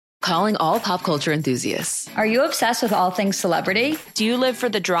Calling all pop culture enthusiasts. Are you obsessed with all things celebrity? Do you live for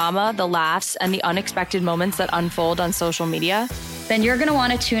the drama, the laughs, and the unexpected moments that unfold on social media? Then you're going to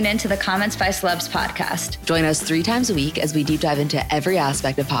want to tune in to the Comments by Celebs podcast. Join us 3 times a week as we deep dive into every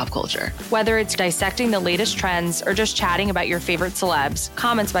aspect of pop culture. Whether it's dissecting the latest trends or just chatting about your favorite celebs,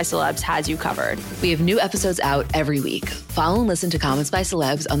 Comments by Celebs has you covered. We have new episodes out every week. Follow and listen to Comments by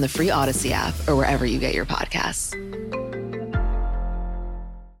Celebs on the free Odyssey app or wherever you get your podcasts.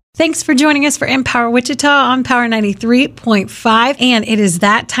 Thanks for joining us for Empower Wichita on Power 93.5. And it is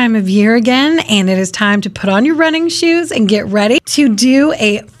that time of year again, and it is time to put on your running shoes and get ready to do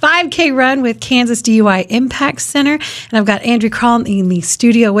a 5K run with Kansas DUI Impact Center. And I've got Andrea Crawl in the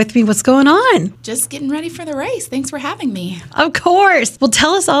studio with me. What's going on? Just getting ready for the race. Thanks for having me. Of course. Well,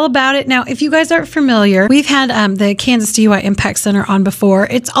 tell us all about it. Now, if you guys aren't familiar, we've had the Kansas DUI Impact Center on before.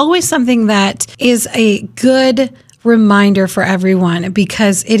 It's always something that is a good reminder for everyone,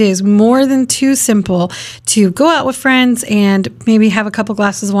 because it is more than too simple to go out with friends and maybe have a couple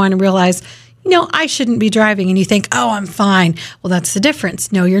glasses of wine and realize, I shouldn't be driving. And you think, oh, I'm fine. Well, that's the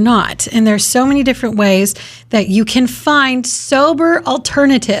difference. No, you're not. And there's so many different ways that you can find sober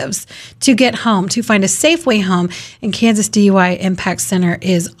alternatives to get home, to find a safe way home. And Kansas DUI Impact Center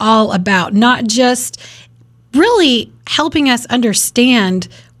is all about not just really helping us understand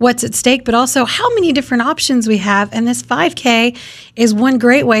what's at stake, but also how many different options we have. And this 5K is one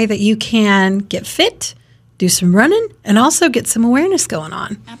great way that you can get fit, do some running, and also get some awareness going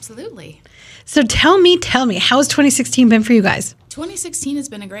on. Absolutely. So tell me, how's 2016 been for you guys? 2016 has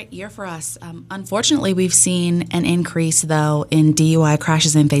been a great year for us. Unfortunately, we've seen an increase, though, in DUI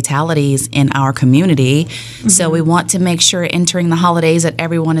crashes and fatalities in our community. Mm-hmm. So we want to make sure entering the holidays that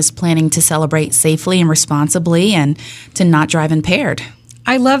everyone is planning to celebrate safely and responsibly and to not drive impaired.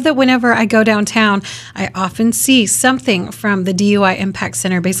 I love that whenever I go downtown, I often see something from the DUI Impact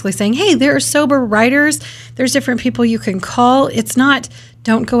Center basically saying, hey, there are sober riders. There's different people you can call. It's not,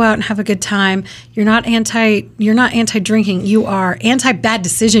 don't go out and have a good time. You're not anti-drinking. You are anti-bad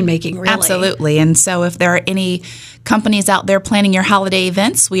decision-making, really. Absolutely. And so if there are any companies out there planning your holiday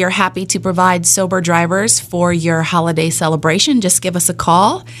events, we are happy to provide sober drivers for your holiday celebration. Just give us a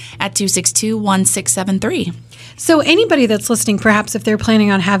call at 262-1673. So anybody that's listening, perhaps if they're planning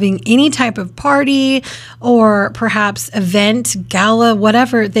on having any type of party or perhaps event, gala,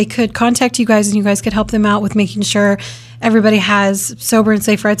 whatever, they could contact you guys and you guys could help them out with making sure everybody has sober and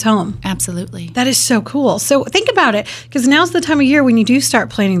safe rides home. Absolutely. That is so cool. So think about it, because now's the time of year when you do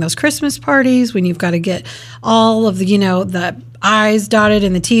start planning those Christmas parties, when you've got to get all of the, the I's dotted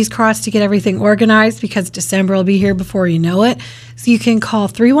and the T's crossed to get everything organized, because December will be here before you know it. So you can call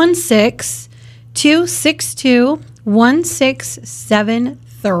 316-262-1673.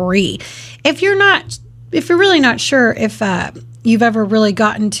 If you're really not sure if you've ever really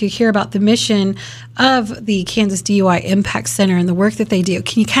gotten to hear about the mission of the Kansas DUI Impact Center and the work that they do,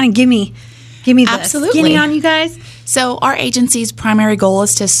 can you kind of give me the skinny on you guys? So our agency's primary goal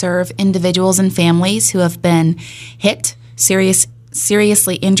is to serve individuals and families who have been hit,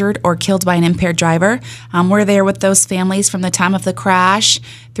 seriously injured, or killed by an impaired driver. We're there with those families from the time of the crash,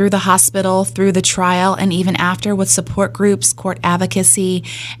 through the hospital, through the trial, and even after, with support groups, court advocacy,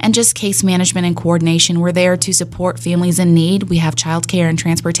 and just case management and coordination. We're there to support families in need. We have childcare and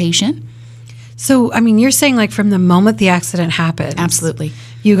transportation. So, you're saying like from the moment the accident happened, absolutely,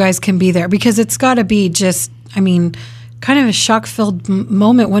 you guys can be there, because it's got to be just, kind of a shock-filled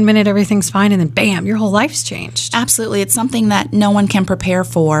moment. One minute everything's fine, and then bam, your whole life's changed. Absolutely. It's something that no one can prepare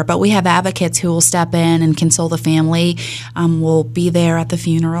for, but we have advocates who will step in and console the family. We'll be there at the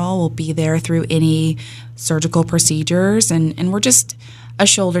funeral. We'll be there through any surgical procedures, and we're just a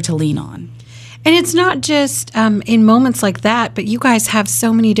shoulder to lean on. And it's not just in moments like that, but you guys have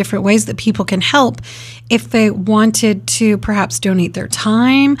so many different ways that people can help if they wanted to perhaps donate their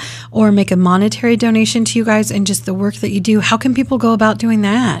time or make a monetary donation to you guys and just the work that you do. How can people go about doing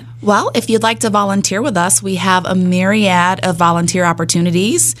that? Well, if you'd like to volunteer with us, we have a myriad of volunteer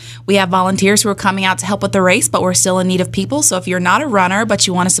opportunities. We have volunteers who are coming out to help with the race, but we're still in need of people. So if you're not a runner, but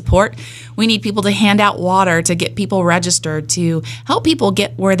you want to support, we need people to hand out water, to get people registered, to help people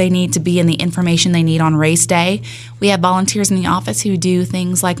get where they need to be and the information they need on race day. We have volunteers in the office who do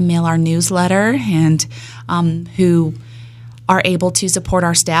things like mail our newsletter and who are able to support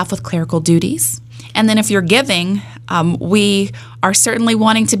our staff with clerical duties. And then if you're giving, we are certainly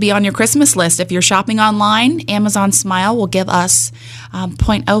wanting to be on your Christmas list. If you're shopping online, Amazon Smile will give us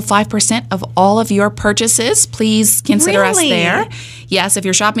 0.05% of all of your purchases. Please consider us there. Yes, if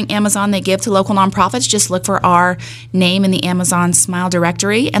you're shopping Amazon, they give to local nonprofits. Just look for our name in the Amazon Smile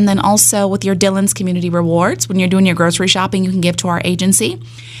directory. And then also with your Dillon's Community Rewards, when you're doing your grocery shopping, you can give to our agency.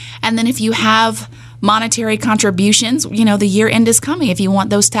 And then if you have monetary contributions, the year end is coming. If you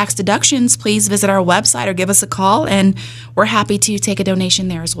want those tax deductions, please visit our website or give us a call, and we're happy to take a donation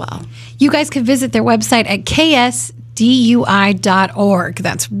there as well. You guys can visit their website at ksdui.org.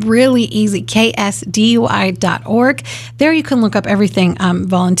 That's really easy, ksdui.org. There you can look up everything,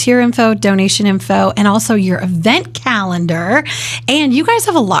 volunteer info, donation info, and also your event calendar. And you guys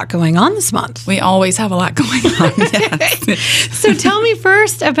have a lot going on this month. We always have a lot going on, yes. So tell me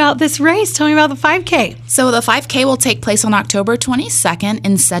first about this race. Tell me about the 5K. So the 5K will take place on October 22nd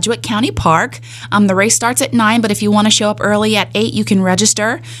in Sedgwick County Park. The race starts at 9, but if you want to show up early at 8, you can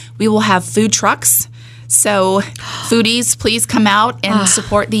register. We will have food trucks. So foodies, please come out and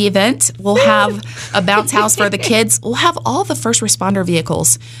support the event. We'll have a bounce house for the kids. We'll have all the first responder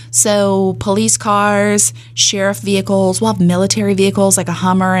vehicles. So police cars, sheriff vehicles. We'll have military vehicles like a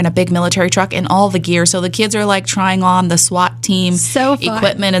Hummer and a big military truck and all the gear. So the kids are like trying on the SWAT team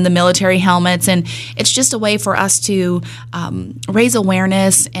equipment and the military helmets. And it's just a way for us to raise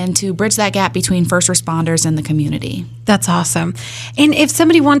awareness and to bridge that gap between first responders and the community. That's awesome. And if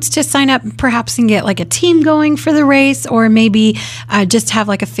somebody wants to sign up perhaps and get like a team going for the race, or maybe just have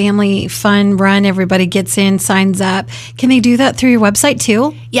like a family fun run, everybody gets in, signs up, can they do that through your website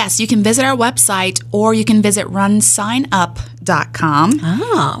too? Yes, you can visit our website, or you can visit runsignup.com.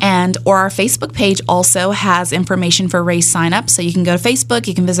 Or our Facebook page also has information for race sign up. So you can go to Facebook,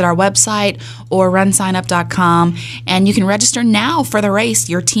 you can visit our website or runsignup.com, and you can register now for the race,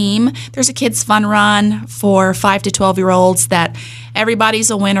 your team. There's a kids fun run for 5 to 12-year-olds that everybody's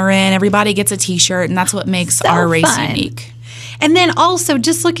a winner in. Everybody gets a t-shirt, and that's what makes our race unique. And then also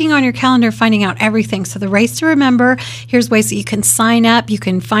just looking on your calendar, finding out everything. So the race to remember, here's ways that you can sign up. You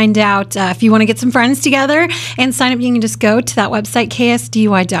can find out if you want to get some friends together and sign up. You can just go to that website,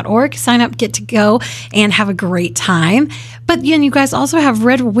 ksdui.org, sign up, get to go, and have a great time. But then you guys also have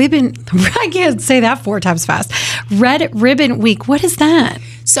Red Ribbon, I can't say that 4 times fast, Red Ribbon Week. What is that?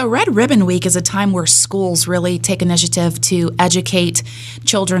 So Red Ribbon Week is a time where schools really take initiative to educate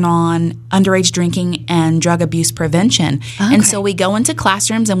children on underage drinking and drug abuse prevention. Okay. And so we go into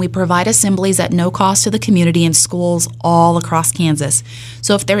classrooms and we provide assemblies at no cost to the community in schools all across Kansas.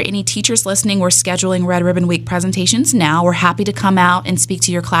 So if there are any teachers listening, we're scheduling Red Ribbon Week presentations now. We're happy to come out and speak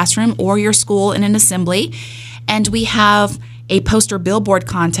to your classroom or your school in an assembly. And we have a poster billboard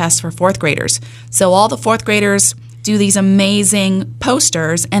contest for 4th graders. So all the 4th graders do these amazing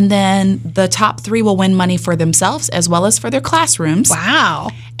posters, and then the top 3 will win money for themselves as well as for their classrooms. Wow.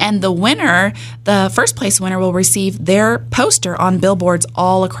 And the winner, the first place winner, will receive their poster on billboards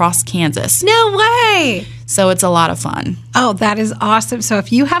all across Kansas. No way. So it's a lot of fun. Oh, that is awesome. So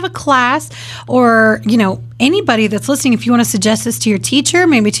if you have a class or, anybody that's listening, if you want to suggest this to your teacher,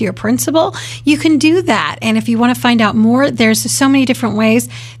 maybe to your principal, you can do that. And if you want to find out more, there's so many different ways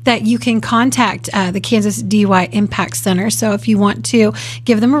that you can contact the Kansas DUI Impact Center. So if you want to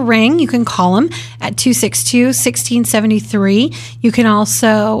give them a ring, you can call them at 262-1673. You can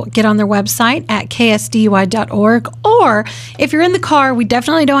also get on their website at ksdui.org. Or if you're in the car, we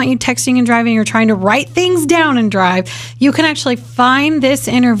definitely don't want you texting and driving or trying to write things down and drive. You can actually find this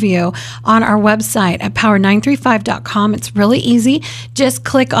interview on our website at power935.com. It's really easy. Just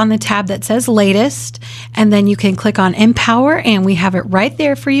click on the tab that says latest, and then you can click on Empower, and we have it right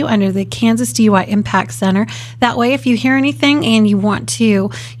there for you under the Kansas DUI Impact Center. That way, if you hear anything and you want to,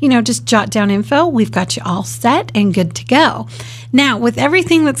 just jot down info, we've got you all set and good to go. Now, with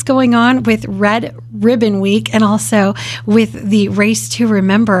everything that's going on with Red Ribbon Week and also with the Race to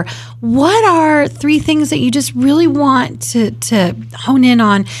Remember, what are 3 things that you just really want to hone in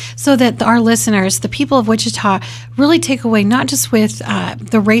on so that our listeners, the people of Wichita, really take away not just with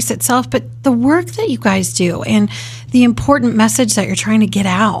the race itself, but the work that you guys do and the important message that you're trying to get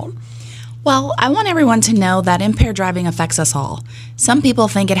out? Well, I want everyone to know that impaired driving affects us all. Some people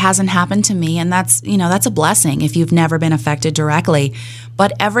think it hasn't happened to me, and that's a blessing if you've never been affected directly.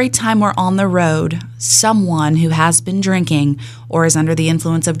 But every time we're on the road, someone who has been drinking or is under the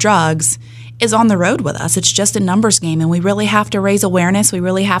influence of drugs is on the road with us. It's just a numbers game, and we really have to raise awareness. We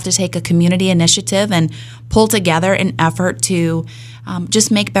really have to take a community initiative and pull together an effort to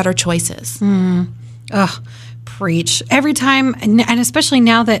just make better choices. Preach. Every time, and especially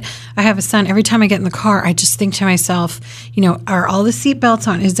now that I have a son, every time I get in the car, I just think to myself, are all the seatbelts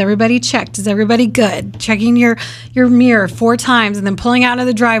on? Is everybody checked? Is everybody good? Checking your mirror 4 times and then pulling out of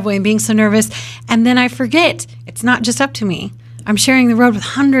the driveway and being so nervous. And then I forget, it's not just up to me. I'm sharing the road with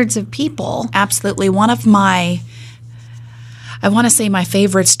hundreds of people. Absolutely. I want to say my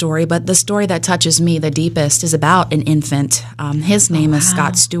favorite story, but the story that touches me the deepest is about an infant. His name is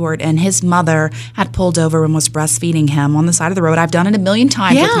Scott Stewart, and his mother had pulled over and was breastfeeding him on the side of the road. I've done it a million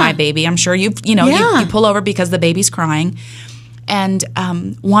times with my baby. I'm sure you pull over because the baby's crying. And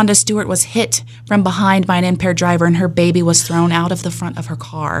Wanda Stewart was hit from behind by an impaired driver, and her baby was thrown out of the front of her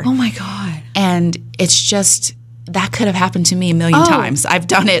car. Oh, my God. And it's just... that could have happened to me a million times. I've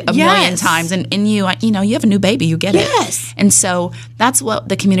done it a million times. And you have a new baby, you get it. And so that's what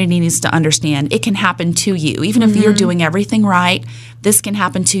the community needs to understand. It can happen to you. Even if you're doing everything right, this can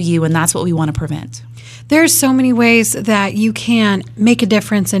happen to you, and that's what we want to prevent. There's so many ways that you can make a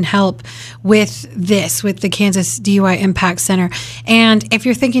difference and help with the Kansas DUI Impact Center. And if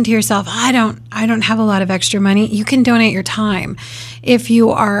you're thinking to yourself, I don't have a lot of extra money, you can donate your time. If you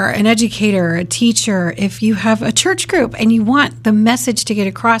are an educator, a teacher, if you have a church group and you want the message to get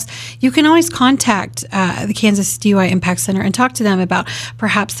across, you can always contact the Kansas DUI Impact Center and talk to them about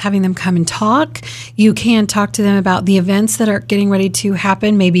perhaps having them come and talk. You can talk to them about the events that are getting ready to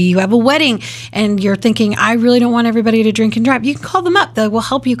happen. Maybe you have a wedding and you're thinking, I really don't want everybody to drink and drive. You can call them up. They will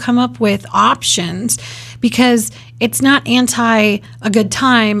help you come up with options, because it's not anti a good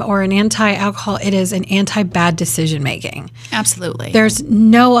time or an anti-alcohol. It is an anti-bad decision making. Absolutely. There's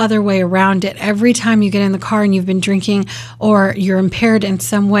no other way around it. Every time you get in the car and you've been drinking or you're impaired in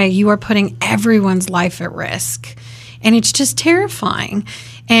some way, you are putting everyone's life at risk. And it's just terrifying.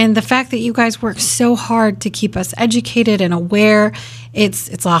 And the fact that you guys work so hard to keep us educated and aware,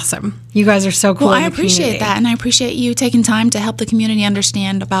 it's awesome. You guys are so cool. Well, I appreciate that. And I appreciate you taking time to help the community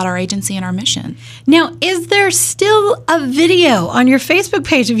understand about our agency and our mission. Now, is there still a video on your Facebook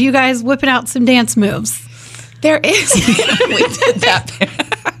page of you guys whipping out some dance moves? There is.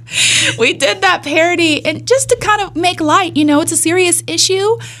 We did that parody, and just to kind of make light, it's a serious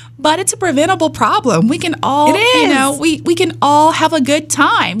issue, but it's a preventable problem. We can all, we can all have a good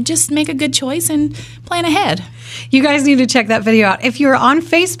time. Just make a good choice and plan ahead. You guys need to check that video out. If you're on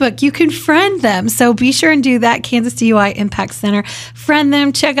Facebook, you can friend them. So be sure and do that, Kansas DUI Impact Center. Friend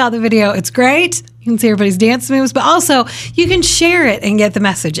them, check out the video. It's great. You can see everybody's dance moves, but also you can share it and get the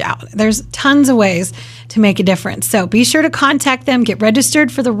message out. There's tons of ways to make a difference. So be sure to contact them, get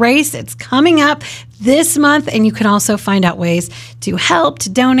registered for the race. It's coming up this month, and you can also find out ways to help, to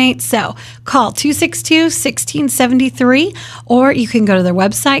donate. So call 262-1673, or you can go to their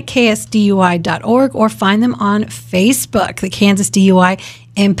website, ksdui.org, or find them on Facebook, the Kansas DUI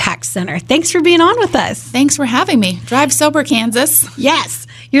Impact Center. Thanks for being on with us. Thanks for having me. Drive sober, Kansas. Yes.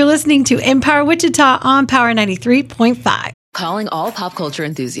 You're listening to Empower Wichita on Power 93.5. Calling all pop culture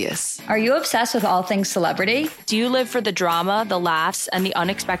enthusiasts. Are you obsessed with all things celebrity? Do you live for the drama, the laughs, and the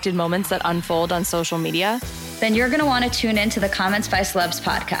unexpected moments that unfold on social media? Then you're going to want to tune in to the Comments by Celebs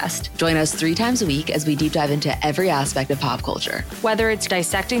podcast. Join us 3 times a week as we deep dive into every aspect of pop culture. Whether it's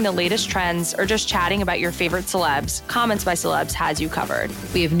dissecting the latest trends or just chatting about your favorite celebs, Comments by Celebs has you covered.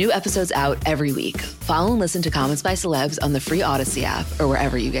 We have new episodes out every week. Follow and listen to Comments by Celebs on the free Odyssey app or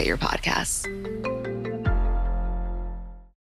wherever you get your podcasts.